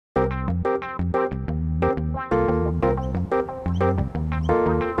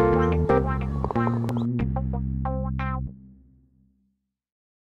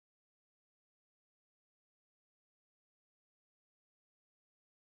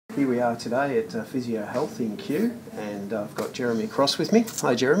Here we are today at Physio Health in Kew, and I've got Jeremy Cross with me.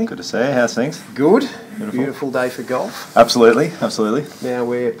 Hi Jeremy. Good to see you. How's things? Good. Beautiful day for golf. Absolutely, absolutely. Now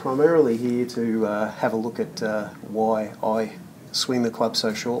we're primarily here to have a look at why I swing the club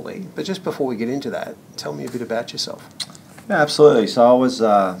so shortly. But just before we get into that, tell me a bit about yourself. Yeah, absolutely. So I was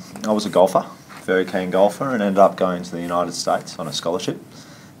a golfer, very keen golfer, and ended up going to the United States on a scholarship.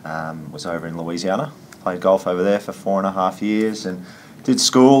 Was over in Louisiana, played golf over there for 4.5 years, and did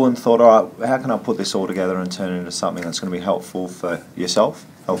school and thought, all right, how can I put this all together and turn it into something that's going to be helpful for yourself,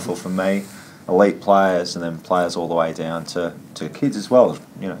 helpful for me, elite players, and then players all the way down to kids as well,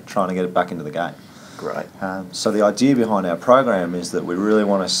 you know, trying to get it back into the game. Great. So the idea behind our program is that we really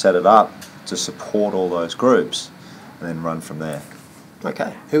want to set it up to support all those groups and then run from there.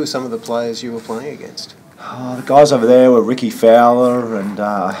 Okay. Who were some of the players you were playing against? The guys over there were Ricky Fowler, and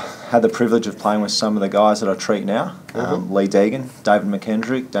had the privilege of playing with some of the guys that I treat now. Lee Deegan, David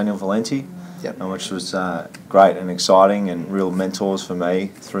McKendrick, Daniel Valenti, which was great and exciting and real mentors for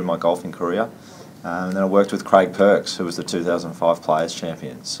me through my golfing career. And then I worked with Craig Perks, who was the 2005 Players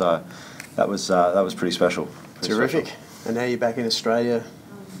Champion. So that was pretty special. Terrific. And now you're back in Australia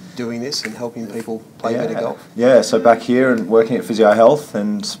doing this and helping people play better golf? Yeah, so back here and working at Physio Health,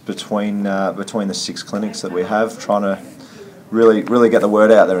 and between the 6 clinics that we have, trying to really get the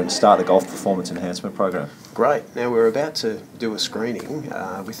word out there and start the golf performance enhancement program. Great. Now we're about to do a screening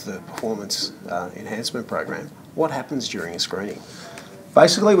with the performance enhancement program. What happens during a screening?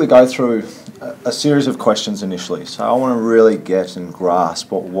 Basically, we go through a series of questions initially. So I want to really get and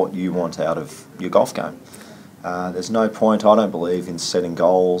grasp what you want out of your golf game. There's no point, I don't believe, in setting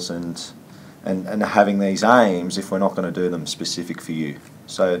goals and having these aims if we're not going to do them specific for you.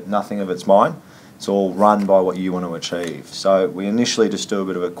 So nothing of it's mine. It's all run by what you want to achieve. So we initially just do a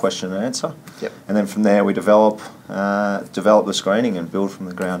bit of a question and answer, and then from there we develop the screening and build from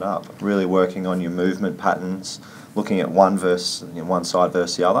the ground up. Really working on your movement patterns, looking at one side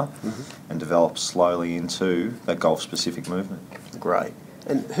versus the other, and develop slowly into that golf-specific movement. Great.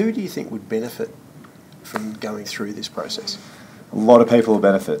 And who do you think would benefit from going through this process? A lot of people will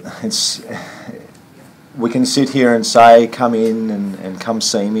benefit. We can sit here and say, come in and come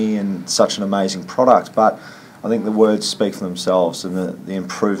see me, and such an amazing product, but I think the words speak for themselves and the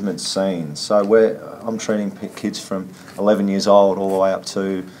improvements seen. So I'm treating kids from 11 years old all the way up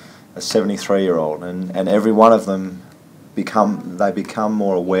to a 73-year-old, and every one of them become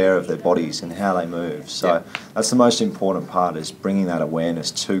more aware of their bodies and how they move. So that's the most important part, is bringing that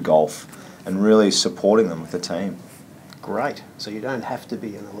awareness to golf and really supporting them with the team. Great. So you don't have to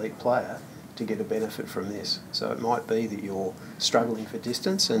be an elite player to get a benefit from this. So it might be that you're struggling for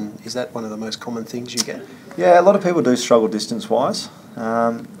distance, and is that one of the most common things you get? Yeah, a lot of people do struggle distance-wise,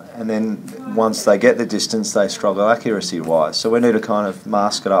 and then once they get the distance, they struggle accuracy-wise. So we need to kind of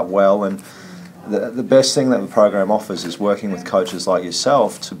mask it up well, and the best thing that the program offers is working with coaches like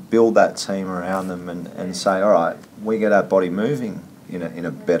yourself to build that team around them and say, all right, we get our body moving in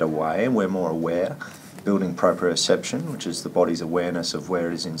a better way, and we're more aware, building proprioception, which is the body's awareness of where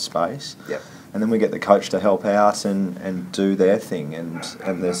it is in space. And then we get the coach to help out and do their thing, and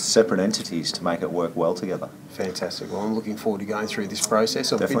there's separate entities to make it work well together. Fantastic. Well, I'm looking forward to going through this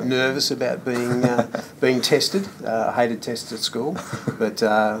process. I'm a bit nervous about being tested. I hated tests at school, but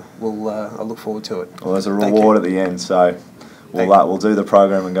I look forward to it. Well, there's a reward at the end, so we'll do the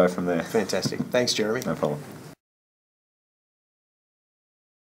program and go from there. Fantastic. Thanks, Jeremy. No problem.